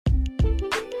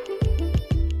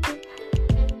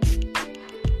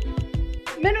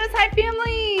Midwest Hype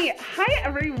family! Hi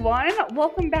everyone!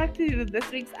 Welcome back to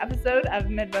this week's episode of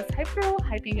Midwest Hype Girl,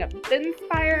 hyping up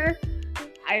binSpire.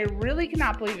 I really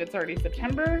cannot believe it's already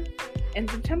September, and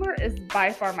September is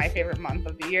by far my favorite month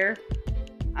of the year.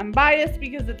 I'm biased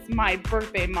because it's my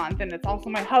birthday month, and it's also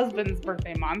my husband's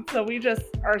birthday month, so we just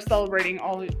are celebrating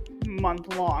all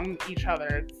month long each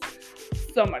other.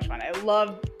 It's so much fun.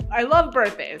 I love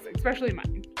birthdays, especially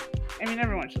mine. I mean,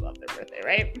 everyone should love their birthday,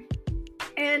 right?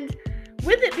 And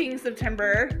with it being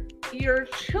September, your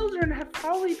children have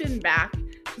probably been back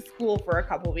to school for a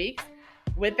couple weeks.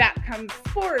 With that comes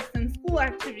sports and school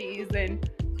activities and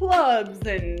clubs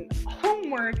and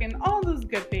homework and all those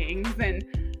good things. And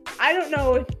I don't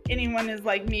know if anyone is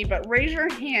like me, but raise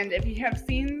your hand if you have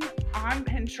seen on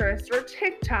Pinterest or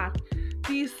TikTok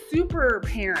these super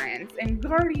parents and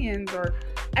guardians or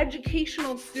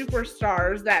educational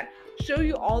superstars that show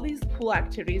you all these cool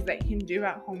activities that you can do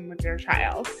at home with your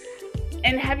child.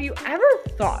 And have you ever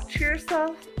thought to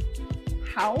yourself,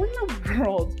 how in the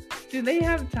world do they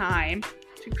have time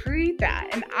to create that?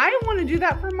 And I want to do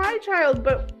that for my child,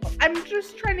 but I'm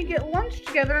just trying to get lunch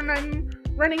together and I'm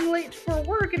running late for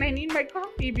work and I need my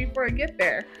coffee before I get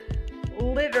there.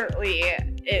 Literally,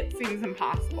 it seems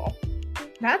impossible.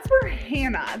 That's where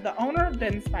Hannah, the owner of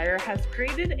binSpire, has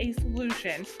created a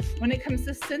solution when it comes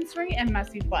to sensory and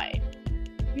messy play.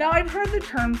 Now, I've heard the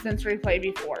term sensory play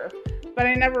before, but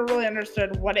I never really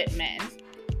understood what it meant.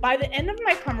 By the end of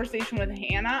my conversation with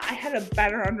Hannah, I had a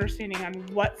better understanding on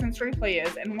what sensory play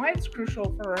is and why it's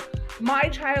crucial for my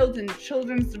child's and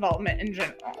children's development in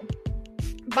general.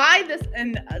 By the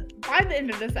end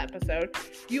of this episode,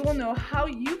 you will know how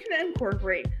you can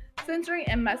incorporate sensory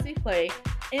and messy play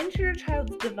into your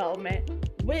child's development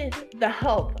with the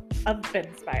help of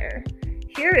binSpire.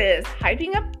 Here is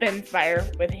Hyping Up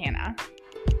binSpire with Hannah.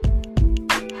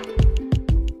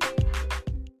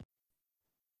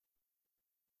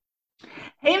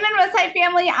 Hey Midwest Hype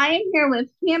family, I am here with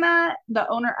Hannah, the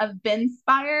owner of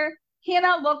binSpire.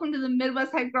 Hannah, welcome to the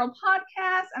Midwest Hype Girl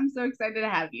podcast. I'm so excited to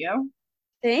have you.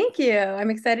 Thank you.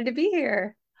 I'm excited to be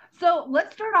here. So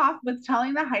let's start off with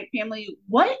telling the Hype family,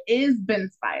 what is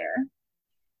binSpire?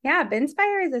 Yeah,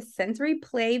 binSpire is a sensory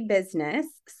play business.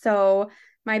 So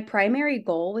my primary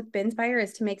goal with binSpire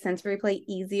is to make sensory play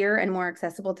easier and more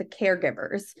accessible to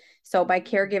caregivers. So by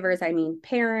caregivers, I mean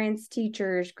parents,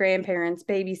 teachers, grandparents,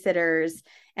 babysitters,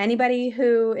 anybody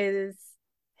who is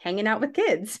hanging out with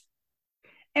kids.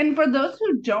 And for those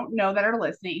who don't know that are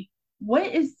listening, what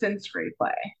is sensory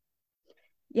play?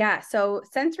 Yeah, so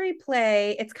sensory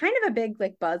play, it's kind of a big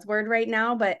buzzword right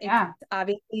now, but it's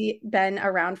obviously been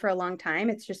around for a long time.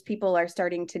 It's just people are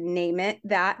starting to name it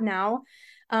that now.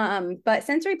 But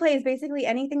sensory play is basically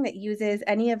anything that uses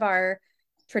any of our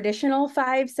traditional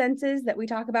 5 senses that we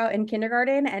talk about in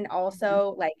kindergarten, and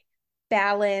also like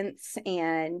balance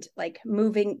and like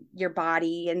moving your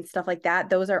body and stuff like that.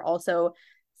 Those are also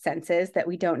senses that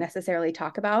we don't necessarily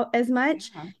talk about as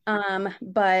much.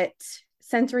 But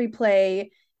sensory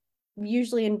play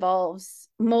usually involves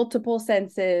multiple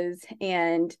senses,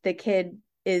 and the kid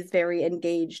is very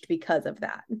engaged because of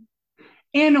that.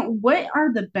 And what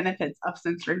are the benefits of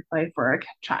sensory play for a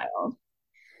child?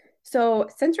 So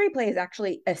sensory play is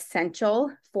actually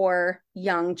essential for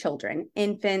young children,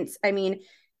 infants. I mean,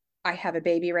 I have a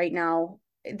baby right now.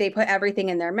 They put everything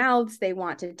in their mouths. They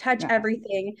want to touch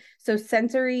everything. So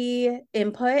sensory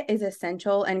input is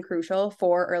essential and crucial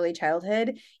for early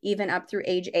childhood, even up through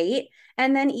age 8.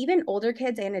 And then even older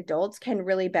kids and adults can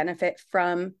really benefit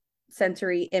from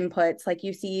sensory inputs. Like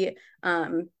you see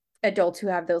adults who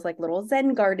have those like little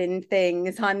Zen garden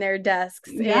things on their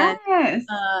desks. Yes.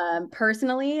 And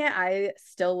personally, I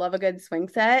still love a good swing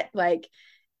set. Like,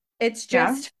 it's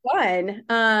just fun.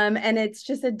 And it's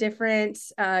just a different,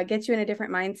 gets you in a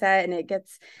different mindset, and it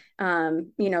gets,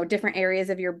 different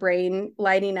areas of your brain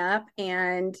lighting up.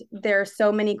 And there are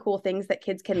so many cool things that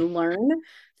kids can learn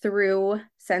through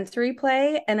sensory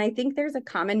play. And I think there's a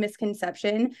common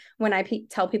misconception when I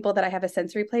tell people that I have a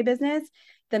sensory play business.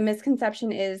 The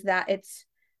misconception is that it's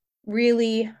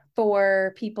really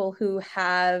for people who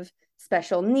have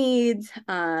special needs,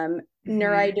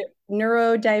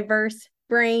 neurodiverse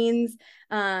brains,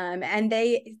 and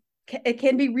it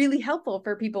can be really helpful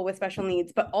for people with special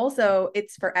needs, but also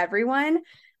it's for everyone,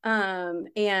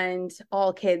 and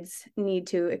all kids need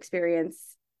to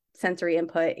experience sensory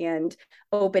input and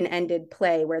open-ended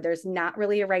play where there's not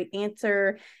really a right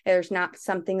answer. There's not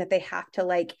something that they have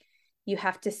to you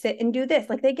have to sit and do this.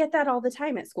 Like, they get that all the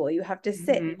time at school. You have to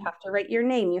sit, you have to write your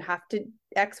name, you have to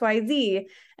XYZ.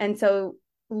 And so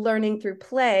learning through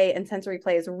play and sensory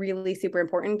play is really super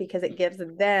important because it gives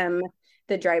them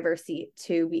the driver's seat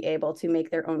to be able to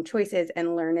make their own choices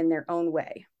and learn in their own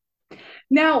way.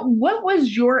 Now, what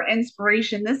was your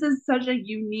inspiration? This is such a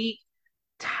unique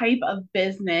type of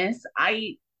business.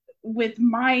 With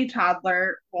my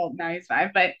toddler, well, now he's 5,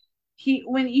 but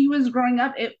when he was growing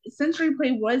up, sensory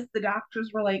play was, the doctors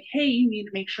were like, hey, you need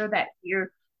to make sure that you're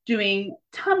doing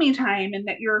tummy time and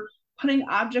that you're putting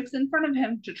objects in front of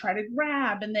him to try to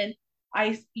grab. And then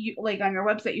like on your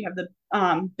website, you have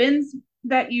the bins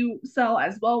that you sell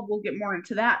as well. We'll get more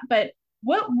into that. But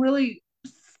what really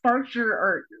sparked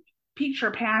or piqued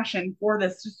your passion for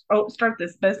this to start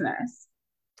this business?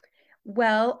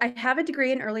 Well, I have a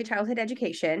degree in early childhood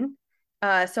education.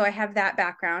 So I have that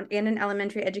background and an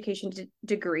elementary education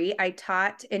degree. I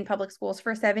taught in public schools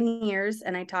for 7 years,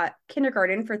 and I taught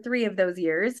kindergarten for 3 of those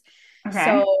years. Okay.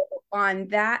 So on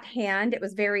that hand, it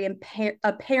was very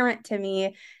apparent to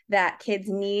me that kids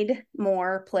need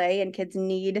more play and kids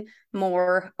need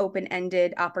more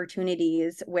open-ended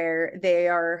opportunities where they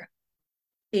are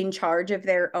in charge of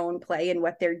their own play and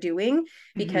what they're doing,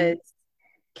 because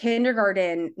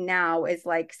kindergarten now is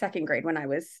like 2nd grade when I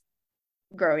was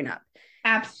growing up.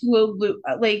 Absolutely.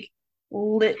 Like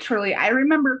literally, I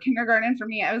remember kindergarten for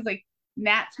me, I was like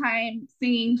nap time,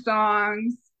 singing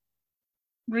songs,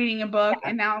 reading a book,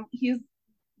 and now he's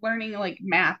learning like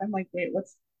math. I'm like, wait,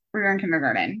 we're in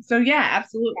kindergarten. So yeah,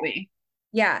 absolutely.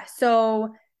 Yeah.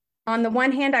 So on the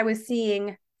one hand, I was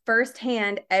seeing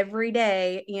firsthand every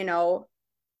day,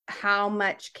 how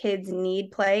much kids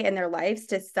need play in their lives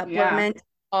to supplement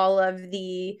all of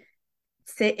the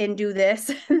sit and do this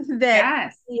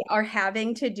that we are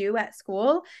having to do at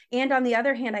school. And on the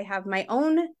other hand, I have my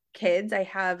own kids. I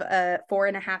have a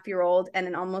 4.5-year-old and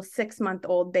an almost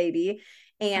 6-month-old baby.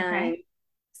 And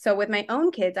so with my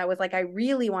own kids, I was like, I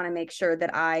really want to make sure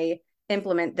that I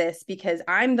implement this because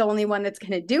I'm the only one that's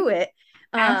going to do it.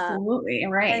 Absolutely.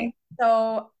 Right. And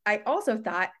so I also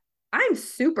thought, I'm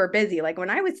super busy. Like when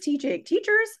I was teaching,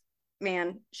 teachers,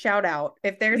 man, shout out.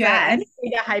 If there's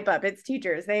anything to hype up, it's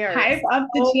teachers. They are hype up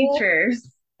the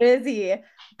teachers. Busy.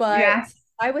 But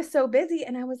I was so busy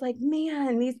and I was like,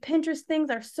 man, these Pinterest things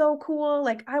are so cool.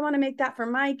 Like I want to make that for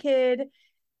my kid.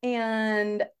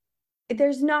 And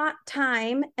there's not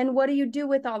time. And what do you do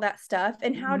with all that stuff?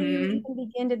 And how do you even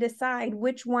begin to decide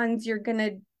which ones you're going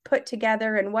to put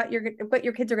together and what your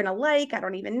kids are going to like? I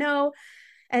don't even know.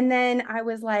 And then I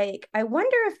was like, I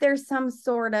wonder if there's some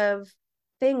sort of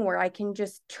thing where I can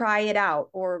just try it out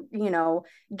or,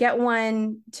 get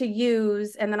one to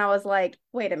use. And then I was like,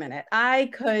 wait a minute, I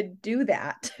could do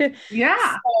that.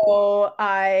 Yeah. So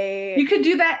you could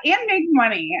do that and make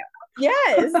money.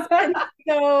 Yes. And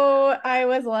so I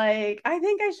was like, I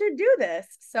think I should do this.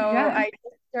 So I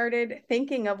started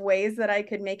thinking of ways that I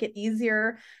could make it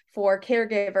easier for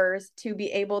caregivers to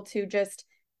be able to just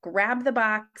grab the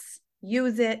box,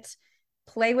 use it,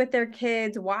 play with their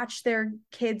kids, watch their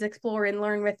kids explore and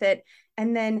learn with it.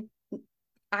 And then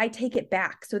I take it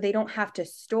back so they don't have to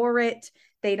store it.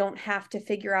 They don't have to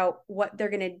figure out what they're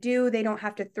going to do. They don't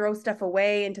have to throw stuff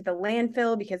away into the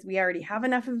landfill because we already have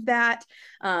enough of that.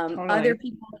 Totally. Other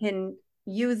people can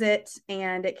use it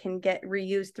and it can get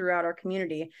reused throughout our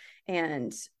community.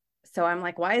 And so I'm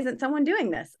like, why isn't someone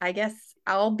doing this? I guess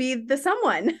I'll be the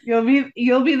someone.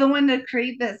 You'll be the one to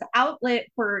create this outlet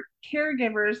for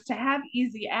caregivers to have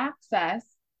easy access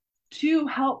to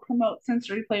help promote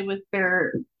sensory play with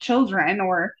their children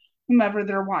or whomever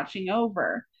they're watching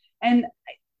over. And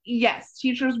yes,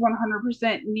 teachers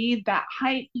 100% need that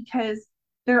hype because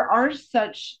there are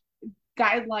such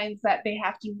guidelines that they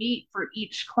have to meet for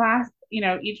each class,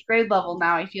 each grade level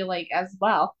now, I feel like as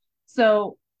well.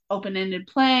 So open-ended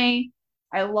play,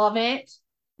 I love it.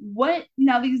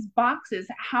 Now these boxes,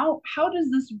 how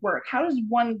does this work? How does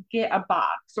one get a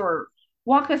box, or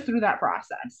walk us through that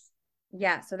process?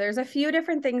 Yeah, so there's a few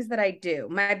different things that I do.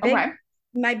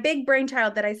 My big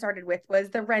brainchild that I started with was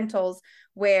the rentals,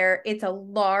 where it's a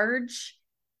large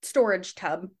storage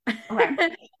tub.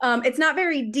 Okay. It's not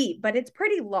very deep, but it's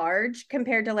pretty large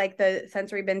compared to like the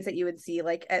sensory bins that you would see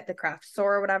like at the craft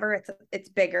store or whatever. It's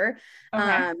bigger.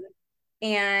 Okay.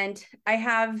 And I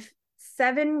have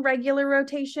 7 regular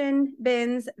rotation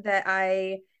bins that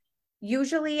I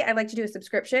like to do a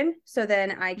subscription. So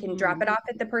then I can drop it off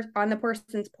at on the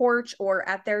person's porch or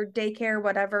at their daycare,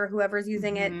 whoever's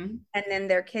using it. And then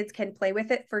their kids can play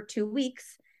with it for 2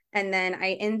 weeks. And then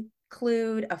I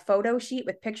include a photo sheet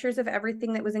with pictures of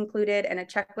everything that was included and a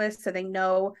checklist so they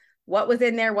know what was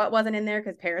in there, what wasn't in there,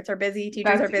 because parents are busy,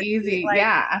 teachers are busy. Easy. Like,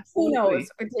 yeah, absolutely. Who knows?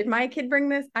 Did my kid bring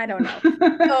this? I don't know. So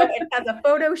it has a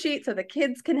photo sheet so the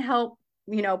kids can help,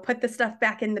 put the stuff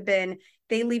back in the bin.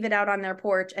 they leave it out on their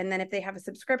porch. And then if they have a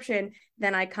subscription,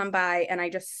 then I come by and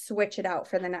I just switch it out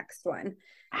for the next one.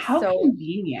 How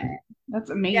convenient. That's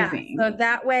amazing. Yeah, so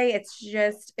that way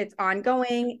it's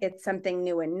ongoing. It's something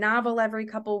new and novel every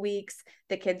couple weeks.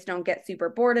 The kids don't get super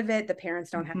bored of it. The parents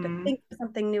don't have to think of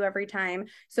something new every time.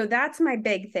 So that's my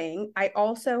big thing. I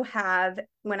also have,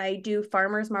 when I do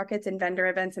farmers markets and vendor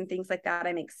events and things like that,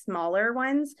 I make smaller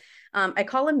ones. I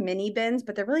call them mini bins,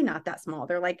 but they're really not that small.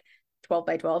 They're like 12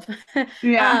 by 12.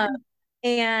 Yeah.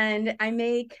 And I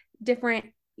make different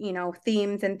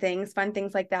themes and things, fun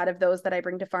things like that of those that I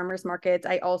bring to farmers markets.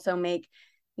 I also make,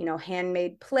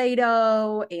 handmade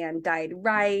Play-Doh and dyed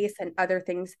rice and other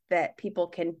things that people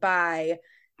can buy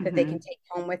that they can take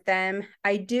home with them.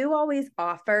 I do always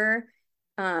offer,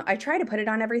 I try to put it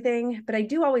on everything, but I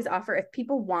do always offer, if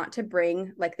people want to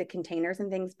bring like the containers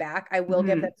and things back, I will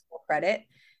give them full credit,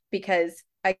 because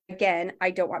again, I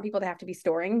don't want people to have to be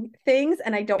storing things,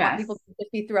 and I don't want people to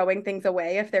just be throwing things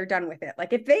away if they're done with it.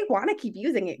 Like if they want to keep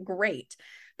using it, great.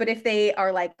 But if they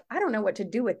are like, I don't know what to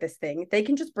do with this thing, they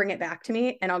can just bring it back to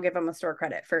me and I'll give them a store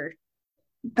credit for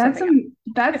that's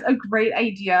a great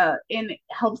idea, and it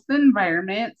helps the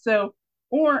environment. So,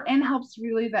 and helps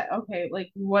really that, okay, like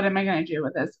what am I going to do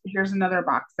with this? Here's another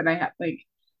box that I have, like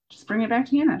just bring it back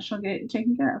to Hannah. She'll get it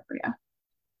taken care of for you.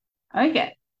 I like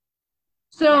it.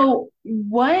 So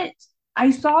what,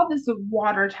 I saw this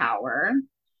water tower.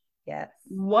 Yes.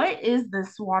 What is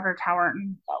this water tower,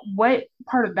 and what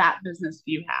part of that business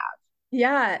do you have?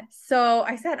 Yeah. So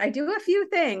I said I do a few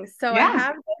things. So I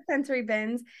have the sensory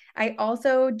bins. I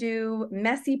also do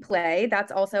messy play.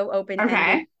 That's also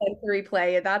open-ended sensory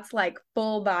play. That's like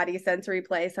full body sensory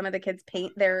play. Some of the kids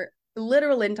paint their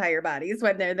literal entire bodies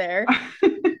when they're there.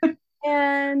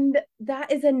 And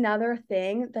that is another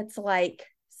thing that's like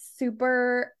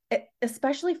super,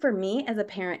 especially for me as a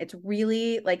parent, it's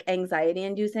really like anxiety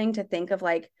inducing to think of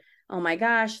like, oh my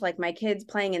gosh, like my kid's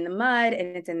playing in the mud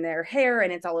and it's in their hair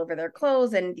and it's all over their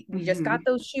clothes and we just got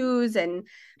those shoes.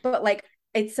 But like,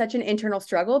 it's such an internal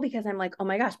struggle, because I'm like, oh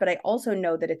my gosh, but I also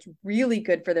know that it's really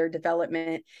good for their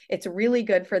development. It's really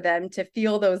good for them to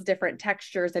feel those different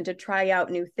textures and to try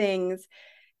out new things,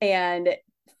 and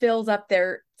fills up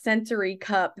their sensory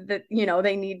cup that,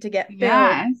 they need to get filled.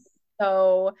 Yes.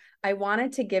 So I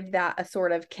wanted to give that a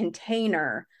sort of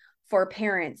container for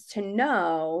parents to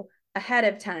know ahead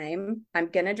of time, I'm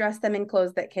going to dress them in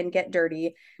clothes that can get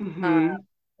dirty.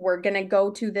 We're going to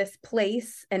go to this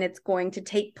place and it's going to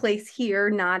take place here,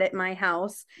 not at my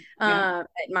house, at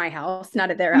my house, not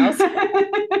at their house.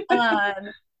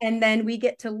 And then we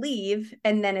get to leave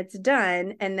and then it's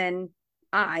done. And then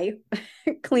I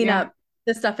clean up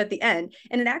the stuff at the end.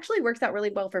 And it actually works out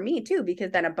really well for me too,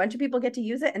 because then a bunch of people get to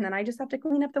use it and then I just have to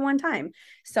clean up the one time.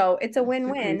 So it's a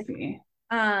win-win.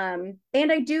 And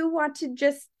I do want to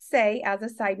just say, as a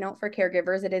side note for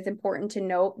caregivers, it is important to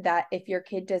note that if your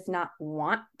kid does not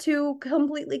want to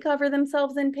completely cover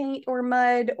themselves in paint or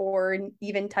mud or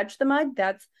even touch the mud,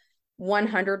 that's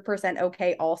 100%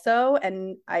 okay also.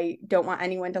 And I don't want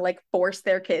anyone to like force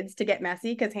their kids to get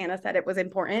messy, because Hannah said it was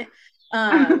important.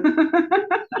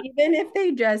 Even if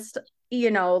they just,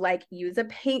 like use a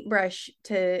paintbrush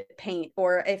to paint,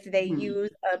 or if they use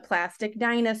a plastic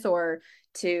dinosaur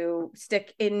to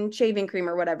stick in shaving cream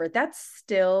or whatever, that's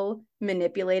still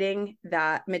manipulating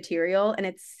that material,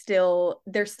 and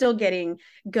they're still getting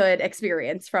good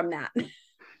experience from that.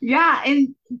 Yeah.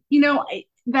 And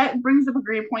that brings up a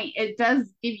great point. It does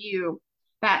give you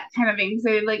that kind of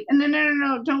anxiety, like,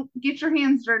 no, don't get your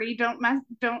hands dirty, don't mess,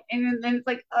 don't, and then it's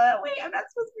like, oh wait, I'm not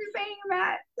supposed to be saying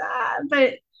that.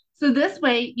 But so this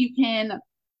way you can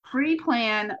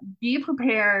pre-plan, be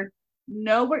prepared,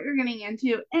 know what you're getting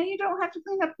into, and you don't have to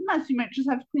clean up the mess. You might just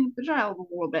have to clean up the child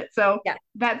a little bit. So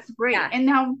that's great. And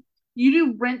now you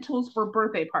do rentals for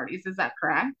birthday parties, is that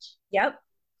correct? Yep.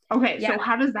 Okay, so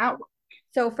how does that work?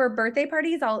 So for birthday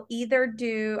parties,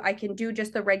 I can do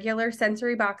just the regular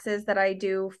sensory boxes that I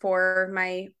do for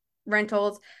my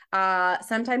rentals.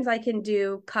 Sometimes I can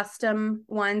do custom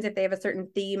ones if they have a certain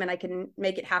theme and I can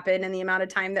make it happen in the amount of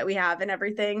time that we have and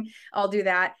everything. I'll do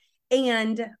that.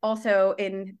 And also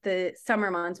in the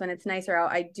summer months when it's nicer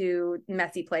out, I do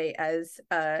messy play as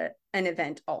an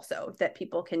event also that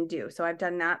people can do. So I've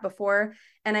done that before.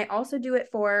 And I also do it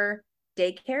for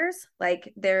daycares.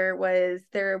 Like there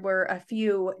were a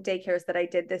few daycares that I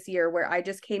did this year where I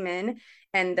just came in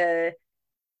and the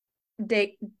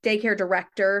daycare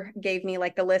director gave me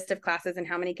like the list of classes and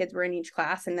how many kids were in each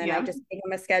class. And then I just gave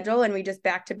them a schedule and we just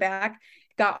back to back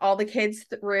got all the kids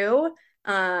through.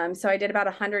 So I did about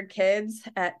 100 kids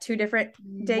at two different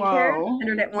daycares,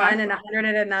 100 at one and 100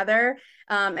 at another.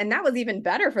 And that was even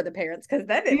better for the parents, because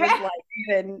then it was like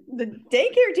even the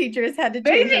daycare teachers had to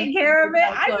They change take care of it.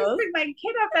 I just pick my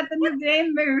kid up at the end of the day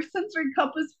and their sensory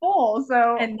cup is full.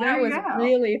 So and there that you was go.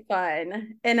 really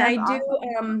fun. And That's I do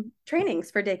awesome.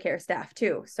 trainings for daycare staff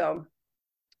too. So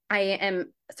I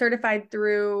am certified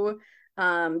through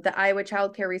the Iowa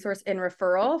Child Care Resource and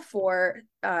Referral for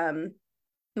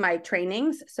my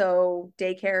trainings. So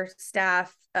daycare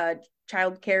staff,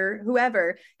 child care,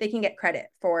 whoever, they can get credit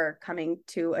for coming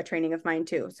to a training of mine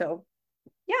too. So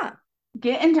yeah.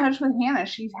 Get in touch with Hannah.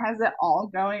 She has it all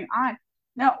going on.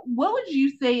 Now, what would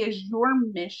you say is your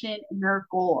mission and your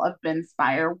goal of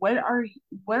binSpire? What are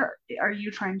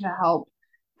you trying to help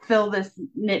fill this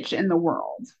niche in the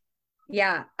world?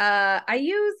 Yeah. I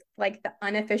use like the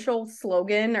unofficial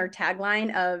slogan or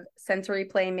tagline of sensory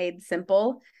play made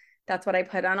simple. That's what I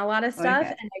put on a lot of stuff.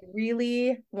 Like And I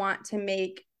really want to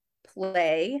make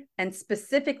play, and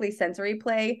specifically sensory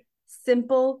play,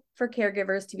 simple for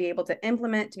caregivers to be able to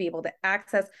implement, to be able to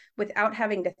access without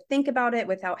having to think about it,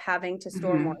 without having to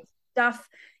store more stuff,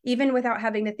 even without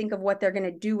having to think of what they're going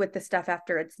to do with the stuff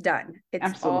after it's done. It's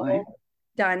Absolutely. all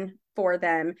done for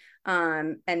them.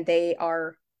 And they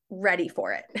are ready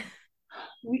for it.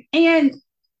 And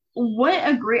what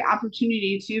a great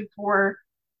opportunity too for,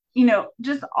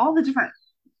 just all the different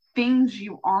things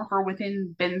you offer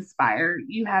within binSpire.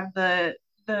 You have the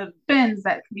bins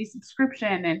that can be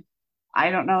subscription, and I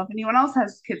don't know if anyone else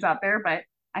has kids out there, but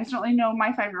I certainly know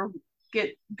my 5-year-old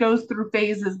goes through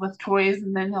phases with toys,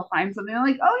 and then he'll find something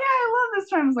like, oh yeah, I love this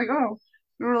toy. I was like, oh,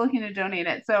 we were looking to donate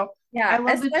it. So I Yeah,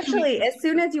 love the 2 weeks. especially as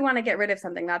soon as you want to get rid of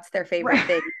something, that's their favorite Right.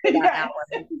 thing for that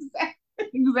Yes, hour.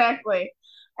 exactly.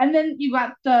 And then you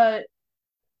got the,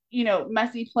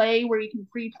 messy play where you can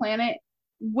pre-plan it.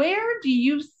 Where would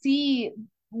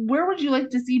you like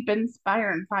to see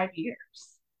binSpire in 5 years?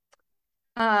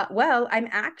 Well, I'm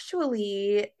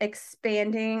actually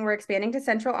expanding. We're expanding to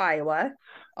Central Iowa,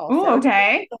 Oh, also to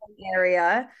okay. the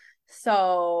area.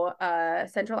 So,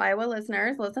 Central Iowa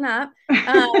listeners, listen up.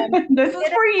 This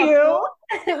is for you.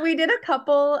 We did a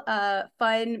couple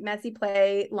fun messy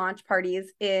play launch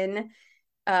parties in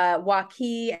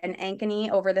Waukee and Ankeny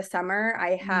over the summer.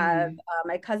 I have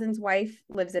my cousin's wife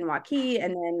lives in Waukee,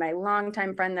 and then my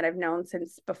longtime friend that I've known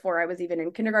since before I was even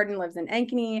in kindergarten lives in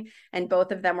Ankeny, and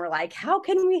both of them were like, how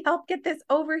can we help get this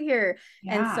over here?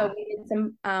 Yeah. And so we did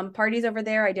some parties over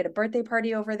there. I did a birthday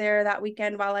party over there that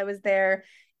weekend while I was there.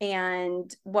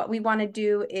 And what we want to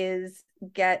do is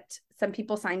get some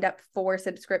people signed up for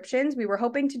subscriptions. We were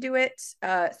hoping to do it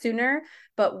sooner,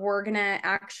 but we're going to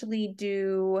actually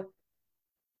do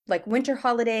like winter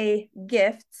holiday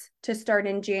gifts to start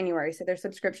in January. So their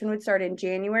subscription would start in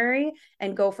January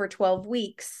and go for 12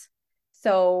 weeks.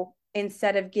 So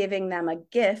instead of giving them a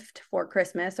gift for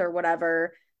Christmas or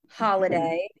whatever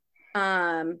holiday,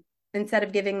 instead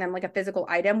of giving them like a physical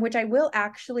item, which I will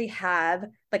actually have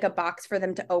like a box for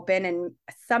them to open and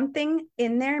something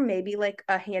in there, maybe like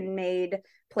a handmade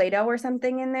Play-Doh or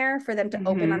something in there for them to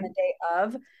open on the day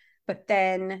of. But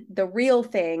then the real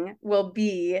thing will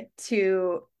be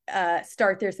to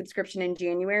start their subscription in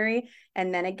January.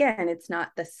 And then again, it's not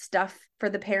the stuff for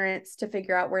the parents to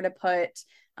figure out where to put.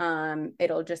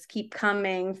 It'll just keep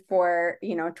coming for,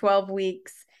 12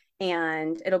 weeks,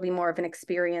 and it'll be more of an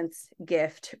experience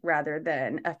gift rather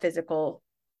than a physical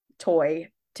toy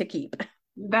to keep.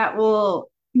 That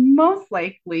will most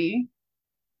likely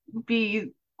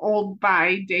be old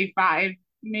by day 5,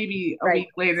 maybe a week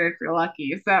later if you're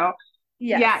lucky. So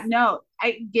yeah, no,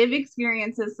 I give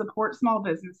experiences, support small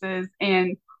businesses.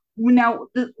 And now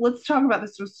let's talk about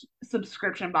the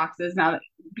subscription boxes now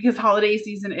because holiday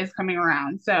season is coming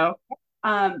around. So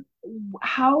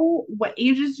what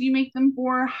ages do you make them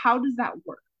for? How does that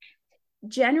work?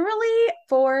 Generally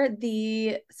for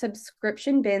the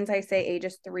subscription bins, I say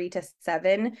ages 3 to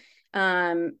 7.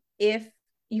 If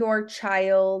your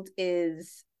child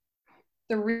is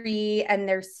 3 and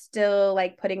they're still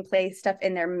like putting play stuff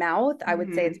in their mouth, I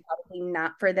would say it's probably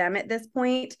not for them at this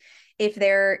point. If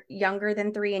they're younger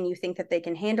than 3 and you think that they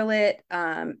can handle it,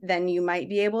 then you might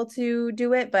be able to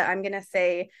do it. But I'm going to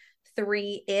say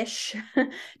 3-ish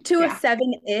to a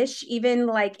 7-ish, even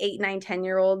like 8, 9,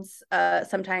 10-year-olds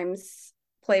sometimes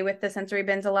play with the sensory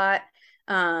bins a lot.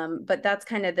 But that's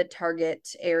kind of the target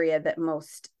area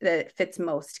that fits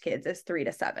most kids is 3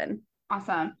 to 7.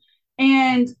 Awesome.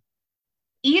 And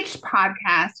each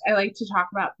podcast, I like to talk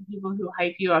about the people who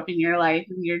hype you up in your life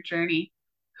and your journey.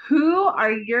 Who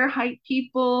are your hype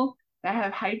people that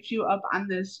have hyped you up on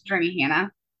this journey,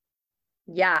 Hannah?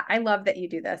 Yeah, I love that you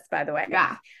do this, by the way.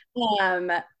 Yeah.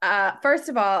 First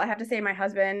of all, I have to say my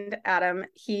husband, Adam,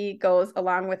 he goes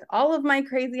along with all of my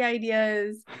crazy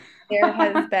ideas. There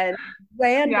has been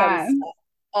random stuff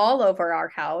all over our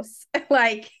house.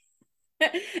 Like,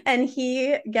 and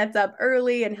he gets up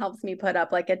early and helps me put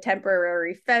up like a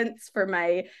temporary fence for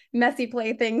my messy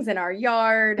playthings in our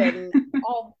yard and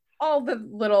all the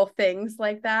little things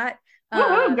like that.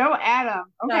 Woohoo, go Adam.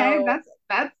 Okay, So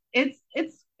that's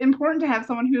it's important to have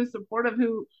someone who's supportive,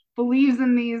 who believes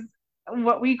in these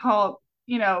what we call,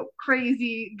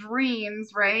 crazy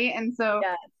dreams, right? And so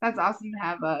yeah, that's awesome to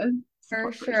have a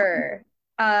for support person. sure.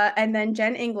 And then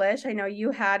Jen English, I know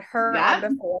you had her on Yeah.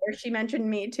 before. She mentioned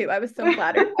me too. I was so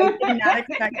flattered. I did not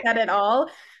expect that at all.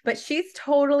 But she's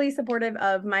totally supportive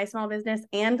of my small business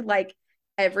and like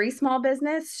every small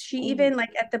business. She even like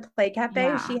at the Play Cafe,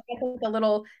 Yeah. she has like a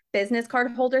little business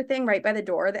card holder thing right by the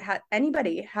door that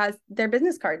anybody has their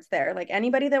business cards there, like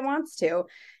anybody that wants to.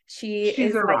 She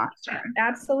She's is a like, rock star.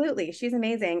 absolutely. She's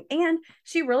amazing. And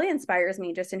she really inspires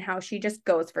me just in how she just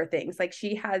goes for things. Like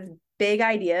she has big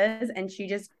ideas and she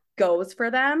just goes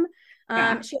for them.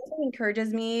 Yeah. She also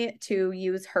encourages me to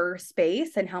use her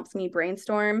space and helps me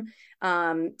brainstorm.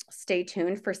 Stay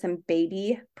tuned for some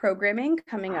baby programming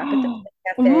coming up at the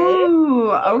cafe.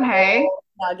 Ooh, okay.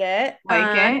 Nugget.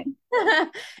 Like it.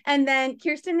 And then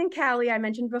Kirsten and Callie, I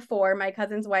mentioned before, my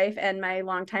cousin's wife and my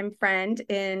longtime friend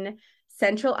in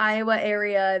Central Iowa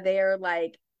area. They are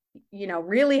like,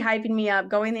 really hyping me up,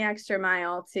 going the extra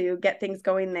mile to get things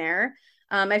going there.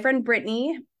 My friend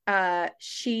Brittany,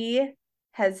 she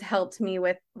has helped me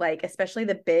with like, especially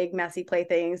the big messy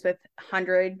playthings with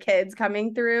 100 kids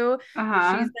coming through.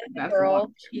 Uh-huh. She's been the That's a lot.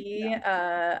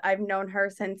 girl. I've known her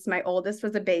since my oldest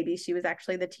was a baby. She was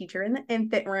actually the teacher in the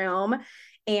infant room,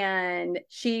 and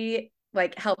she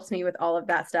like helps me with all of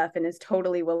that stuff and is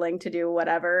totally willing to do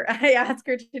whatever I ask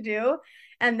her to do.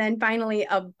 And then finally,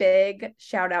 a big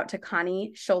shout out to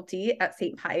Connie Schulte at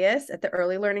St. Pius at the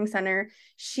Early Learning Center.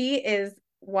 She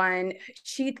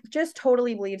just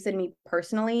totally believes in me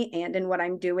personally and in what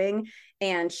I'm doing.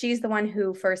 And she's the one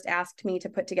who first asked me to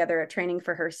put together a training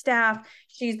for her staff.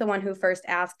 She's the one who first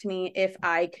asked me if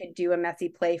I could do a messy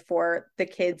play for the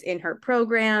kids in her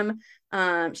program.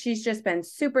 She's just been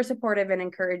super supportive and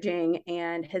encouraging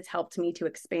and has helped me to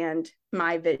expand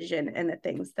my vision and the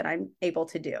things that I'm able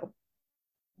to do.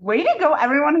 Way to go,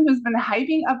 everyone who's been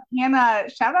hyping up Hannah.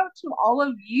 Shout out to all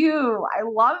of you. I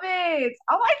love it.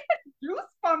 Oh, I get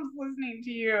goosebumps listening to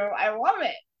you. I love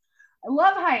it. I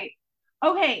love hype.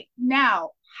 Okay, now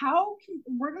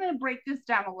we're going to break this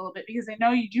down a little bit because I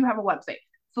know you do have a website.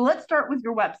 So let's start with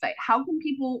your website.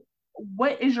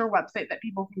 What is your website that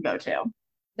people can go to?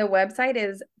 The website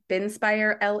is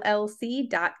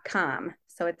binspirellc.com.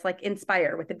 So it's like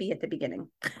inspire with a B at the beginning.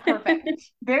 Perfect.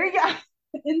 There you go.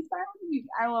 Inspire me.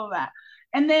 I love that.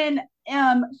 And then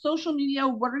social media,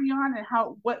 what are you on and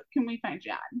what can we find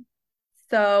you on?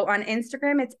 So on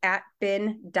Instagram, it's at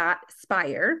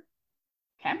bin.spire.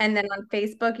 Okay. And then on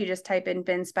Facebook, you just type in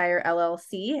binSpire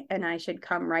LLC and I should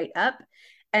come right up.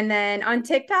 And then on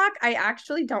TikTok, I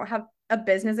actually don't have a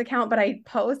business account, but I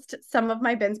post some of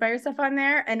my binSpire stuff on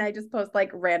there and I just post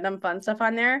like random fun stuff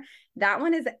on there. That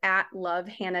one is at Love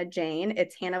Hannah Jane.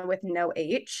 It's Hannah with no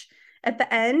H at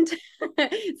the end.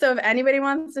 So if anybody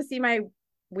wants to see my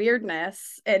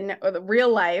weirdness in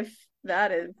real life,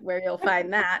 that is where you'll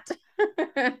find that.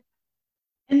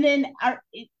 And then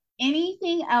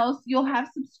anything else? You'll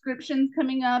have subscriptions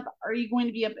coming up. Are you going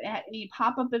to be up at any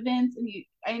pop-up events?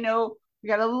 I know we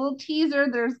got a little teaser.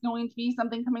 There's going to be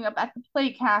something coming up at the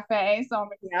Play Cafe. So I'm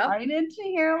excited to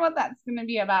hear what that's going to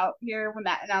be about here when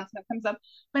that announcement comes up.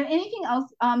 But anything else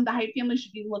the Hype family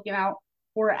should be looking out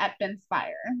for at binSpire?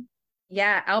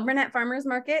 Yeah, Alburnett Farmers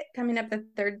Market coming up the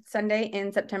third Sunday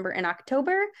in September and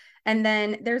October. And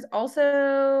then there's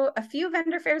also a few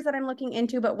vendor fairs that I'm looking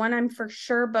into, but one I'm for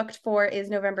sure booked for is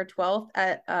November 12th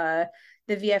at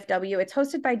the VFW. It's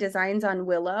hosted by Designs on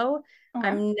Willow.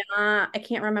 Okay. I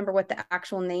can't remember what the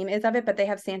actual name is of it, but they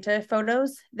have Santa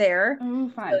photos there. Ooh,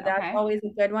 fun. So that's always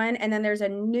a good one. And then there's a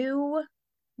new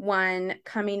one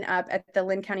coming up at the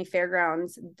Lynn County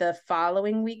Fairgrounds the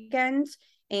following weekend.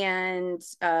 And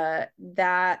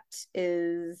that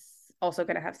is also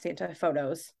going to have Santa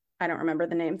photos. I don't remember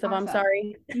the names of them.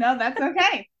 Sorry. No, that's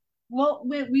okay. Well,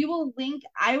 we will link.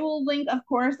 I will link, of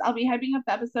course. I'll be hyping up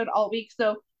the episode all week.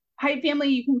 So, Hype Family,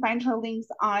 you can find her links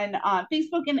on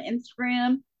Facebook and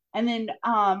Instagram. And then,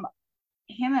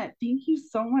 Hannah, thank you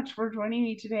so much for joining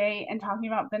me today and talking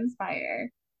about binSpire.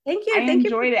 Thank you. I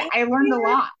enjoyed it. I learned a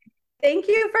lot. Thank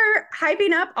you for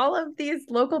hyping up all of these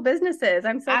local businesses.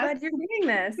 I'm so glad you're doing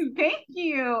this. Thank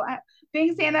you.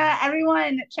 Thanks, Hannah.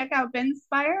 Everyone, check out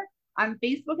binSpire on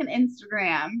Facebook and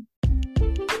Instagram.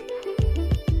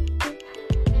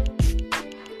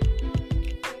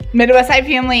 Midwest Hype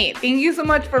family, thank you so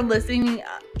much for listening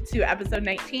to episode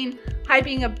 19,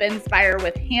 Hyping Up binSpire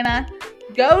with Hannah.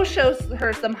 Go show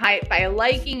her some hype by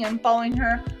liking and following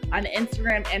her on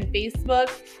Instagram and Facebook.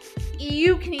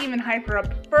 You can even hype her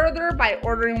up further by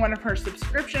ordering one of her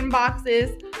subscription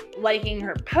boxes, liking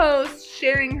her posts,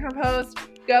 sharing her posts.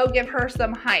 Go give her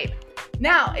some hype.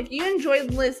 Now, if you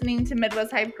enjoyed listening to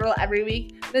Midwest Hype Girl every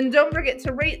week, then don't forget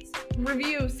to rate,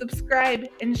 review, subscribe,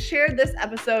 and share this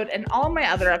episode and all my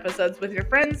other episodes with your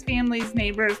friends, families,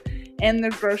 neighbors, and the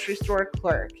grocery store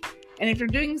clerk. And if you're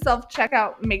doing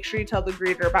self-checkout, make sure you tell the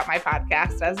greeter about my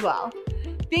podcast as well.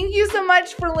 Thank you so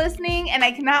much for listening, and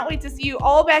I cannot wait to see you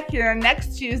all back here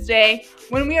next Tuesday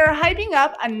when we are hyping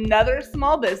up another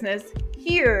small business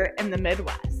here in the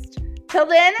Midwest. Till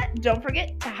then, don't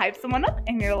forget to hype someone up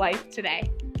in your life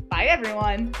today. Bye,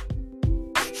 everyone.